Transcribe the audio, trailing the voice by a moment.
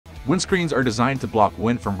Windscreens are designed to block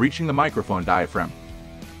wind from reaching the microphone diaphragm,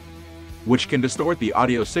 which can distort the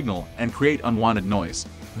audio signal and create unwanted noise.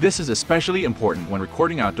 This is especially important when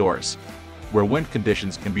recording outdoors, where wind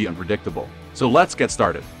conditions can be unpredictable. So let's get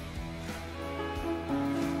started.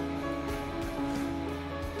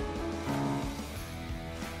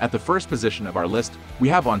 At the first position of our list, we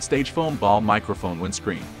have on-stage foam ball microphone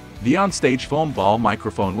windscreen. The on-stage foam ball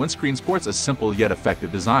microphone windscreen sports a simple yet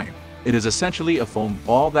effective design. It is essentially a foam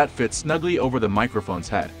ball that fits snugly over the microphone's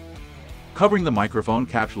head, covering the microphone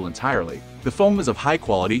capsule entirely. The foam is of high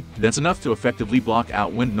quality, dense enough to effectively block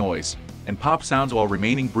out wind noise and pop sounds while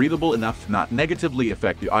remaining breathable enough to not negatively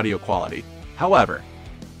affect the audio quality. However,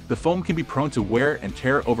 the foam can be prone to wear and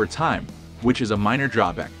tear over time, which is a minor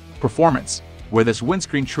drawback. Performance. Where this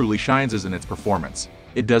windscreen truly shines is in its performance.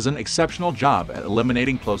 It does an exceptional job at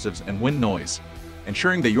eliminating plosives and wind noise,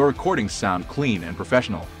 ensuring that your recordings sound clean and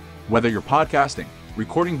professional. Whether you're podcasting,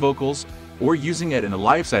 recording vocals, or using it in a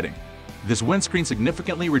live setting, this windscreen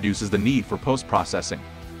significantly reduces the need for post-processing,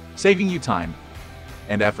 saving you time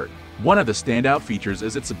and effort. One of the standout features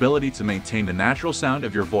is its ability to maintain the natural sound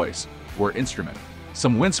of your voice or instrument.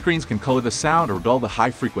 Some windscreens can color the sound or dull the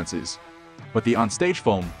high frequencies, but the on-stage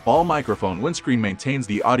foam ball microphone windscreen maintains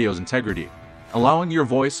the audio's integrity, allowing your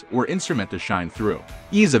voice or instrument to shine through.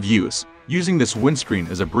 Ease of use. Using this windscreen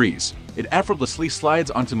is a breeze. It effortlessly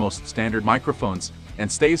slides onto most standard microphones and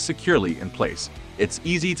stays securely in place. It's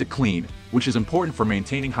easy to clean, which is important for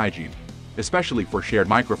maintaining hygiene, especially for shared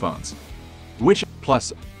microphones.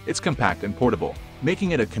 Plus, it's compact and portable,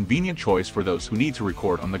 making it a convenient choice for those who need to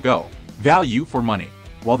record on the go. Value for money.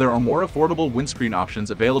 While there are more affordable windscreen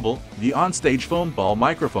options available, the on-stage foam ball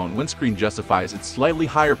microphone windscreen justifies its slightly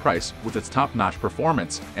higher price with its top-notch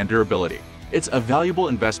performance and durability. It's a valuable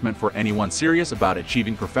investment for anyone serious about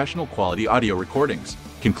achieving professional quality audio recordings.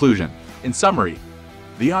 Conclusion. In summary,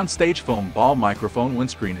 the on-stage foam ball microphone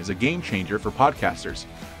windscreen is a game-changer for podcasters,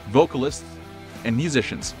 vocalists, and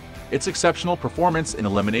musicians. Its exceptional performance in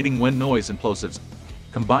eliminating wind noise and plosives,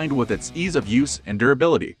 combined with its ease of use and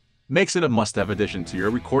durability, makes it a must-have addition to your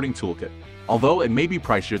recording toolkit. Although it may be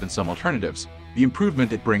pricier than some alternatives, the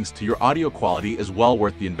improvement it brings to your audio quality is well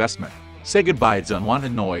worth the investment. Say goodbye to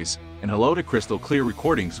unwanted noise and hello to crystal clear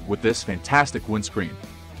recordings with this fantastic windscreen.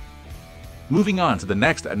 Moving on to the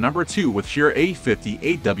next at number 2 with Shure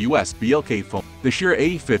A50 BLK foam. The Shure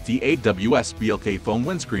A50 BLK foam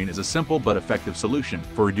windscreen is a simple but effective solution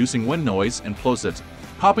for reducing wind noise and plosives,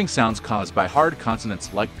 popping sounds caused by hard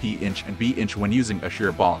consonants like P-inch and B-inch when using a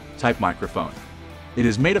Shure ball-type microphone. It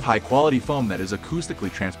is made of high-quality foam that is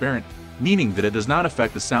acoustically transparent, meaning that it does not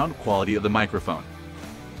affect the sound quality of the microphone.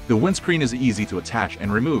 The windscreen is easy to attach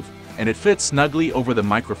and remove, and it fits snugly over the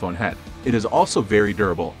microphone head. It is also very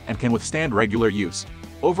durable and can withstand regular use.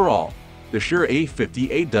 Overall, the Shure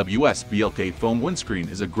A50 BLK foam windscreen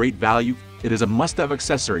is a great value. It is a must-have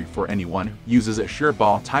accessory for anyone who uses a Shure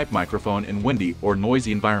ball-type microphone in windy or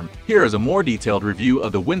noisy environment. Here is a more detailed review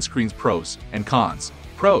of the windscreen's pros and cons.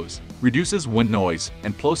 Pros: reduces wind noise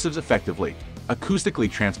and plosives effectively. Acoustically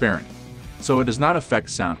transparent, so it does not affect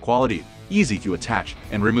sound quality. Easy to attach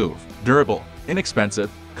and remove. Durable, inexpensive.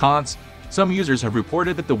 Cons: some users have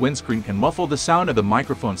reported that the windscreen can muffle the sound of the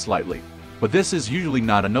microphone slightly, but this is usually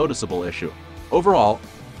not a noticeable issue. Overall,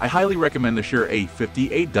 I highly recommend the Shure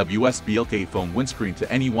A50 BLK foam windscreen to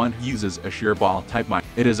anyone who uses a Shure ball-type mic.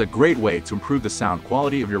 It is a great way to improve the sound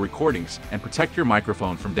quality of your recordings and protect your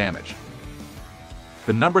microphone from damage.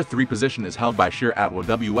 The number 3 position is held by Shure Atwo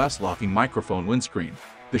WS locking microphone windscreen.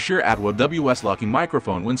 The Shure Atwo WS locking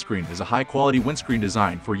microphone windscreen is a high-quality windscreen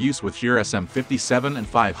designed for use with Shure SM57 and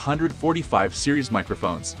 545 series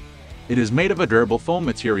microphones. It is made of a durable foam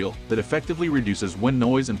material that effectively reduces wind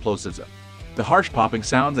noise and plosives, the harsh popping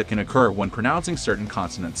sounds that can occur when pronouncing certain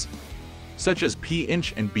consonants, such as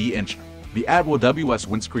P-inch and B-inch. The Atwo WS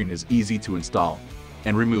windscreen is easy to install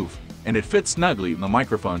and remove, and it fits snugly in the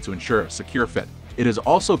microphone to ensure a secure fit. It is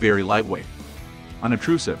also very lightweight,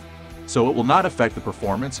 unobtrusive, so it will not affect the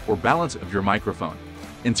performance or balance of your microphone.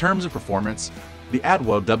 In terms of performance, the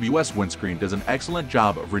Atwo WS windscreen does an excellent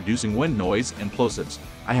job of reducing wind noise and plosives.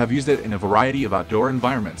 I have used it in a variety of outdoor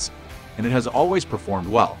environments, and it has always performed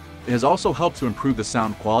well. It has also helped to improve the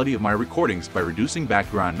sound quality of my recordings by reducing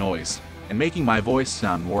background noise and making my voice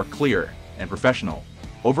sound more clear and professional.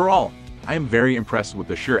 Overall, I am very impressed with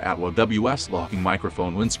the Shure Atwo WS locking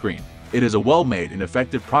microphone windscreen. It is a well-made and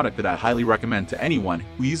effective product that I highly recommend to anyone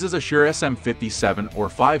who uses a Shure SM57 or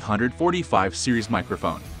 545 series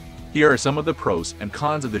microphone. Here are some of the pros and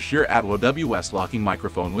cons of the Shure Atwo WS locking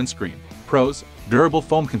microphone windscreen. Pros: durable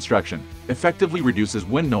foam construction, effectively reduces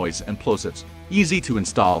wind noise and plosives, easy to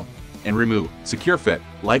install and remove. Secure fit,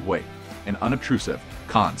 lightweight, and unobtrusive.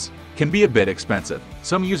 Cons. Can be a bit expensive.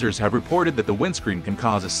 Some users have reported that the windscreen can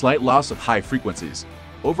cause a slight loss of high frequencies.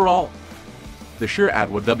 Overall, the Shure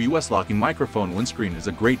Atwood WS locking microphone windscreen is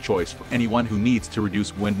a great choice for anyone who needs to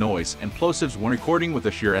reduce wind noise and plosives when recording with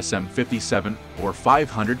a Shure SM57 or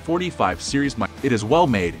 545 series mic. It is well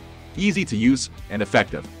made, easy to use, and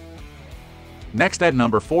effective. Next at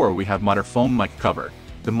number 4 we have Mutter Foam Mic Cover.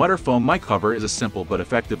 The Mutter Foam Mic Cover is a simple but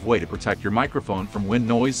effective way to protect your microphone from wind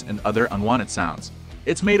noise and other unwanted sounds.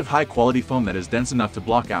 It's made of high-quality foam that is dense enough to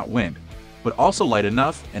block out wind, but also light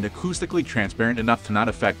enough and acoustically transparent enough to not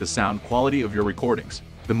affect the sound quality of your recordings.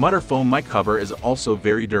 The Mutter Foam Mic Cover is also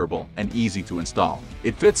very durable and easy to install.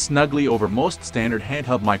 It fits snugly over most standard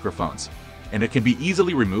handheld microphones, and it can be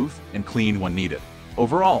easily removed and cleaned when needed.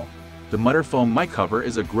 Overall, the Mutter Foam Mic Cover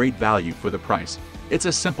is a great value for the price. It's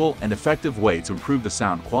a simple and effective way to improve the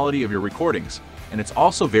sound quality of your recordings, and it's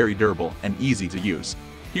also very durable and easy to use.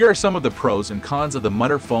 Here are some of the pros and cons of the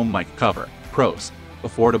Mutter Foam Mic Cover. Pros: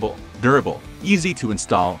 affordable, durable, easy to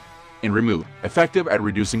install and remove, effective at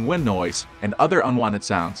reducing wind noise and other unwanted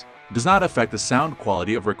sounds, does not affect the sound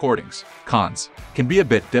quality of recordings. Cons: can be a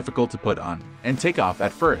bit difficult to put on and take off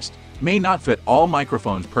at first, may not fit all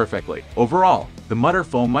microphones perfectly. Overall, the Mutter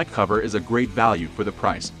Foam Mic Cover is a great value for the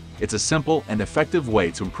price. It's a simple and effective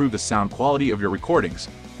way to improve the sound quality of your recordings,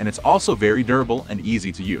 and it's also very durable and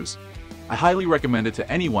easy to use. I highly recommend it to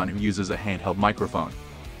anyone who uses a handheld microphone.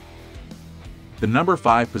 The number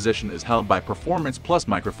 5 position is held by Performance Plus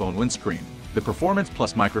Microphone Windscreen. The Performance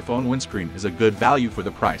Plus Microphone Windscreen is a good value for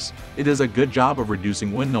the price. It does a good job of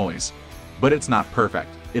reducing wind noise, but it's not perfect.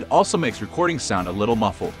 It also makes recordings sound a little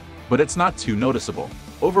muffled, but it's not too noticeable.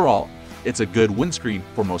 Overall, it's a good windscreen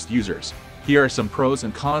for most users. Here are some pros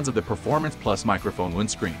and cons of the Performance Plus Microphone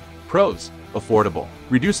Windscreen. Pros: affordable,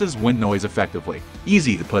 reduces wind noise effectively,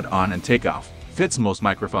 easy to put on and take off, fits most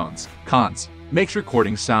microphones. Cons: makes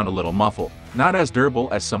recordings sound a little muffled, not as durable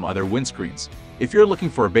as some other windscreens. If you're looking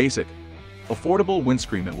for a basic, affordable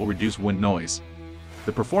windscreen that will reduce wind noise,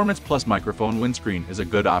 the Performance Plus Microphone Windscreen is a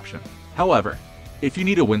good option. However, if you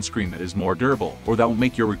need a windscreen that is more durable or that will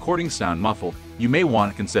make your recordings sound muffled, you may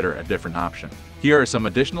want to consider a different option. Here are some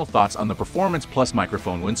additional thoughts on the Performance Plus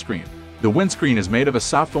Microphone Windscreen. The windscreen is made of a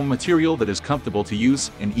soft foam material that is comfortable to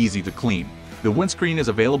use and easy to clean. The windscreen is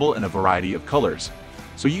available in a variety of colors,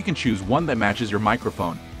 so you can choose one that matches your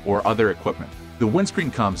microphone or other equipment. The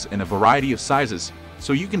windscreen comes in a variety of sizes,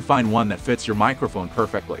 so you can find one that fits your microphone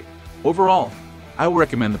perfectly. Overall, I will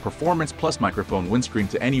recommend the Performance Plus Microphone Windscreen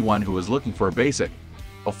to anyone who is looking for a basic,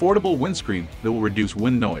 affordable windscreen that will reduce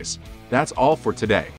wind noise. That's all for today.